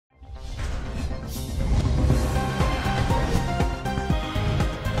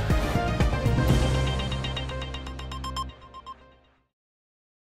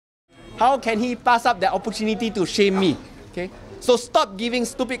How can he pass up the opportunity to shame me? Okay? So stop giving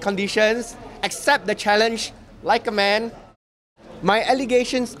stupid conditions, accept the challenge like a man. My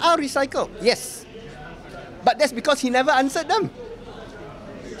allegations are recycled, yes. But that's because he never answered them.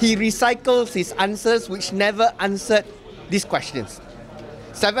 He recycles his answers which never answered these questions.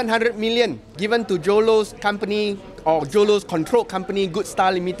 700 million given to Jolo's company or Jolo's controlled company, Good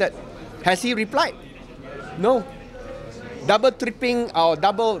Star Limited. Has he replied? No. Double tripping or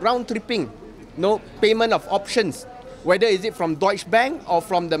double round tripping. No payment of options. Whether is it from Deutsche Bank or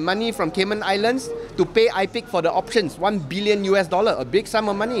from the money from Cayman Islands to pay IPIC for the options, $1 billion, a big sum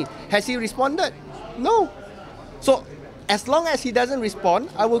of money. Has he responded? No. So as long as he doesn't respond,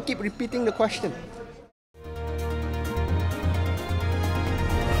 I will keep repeating the question.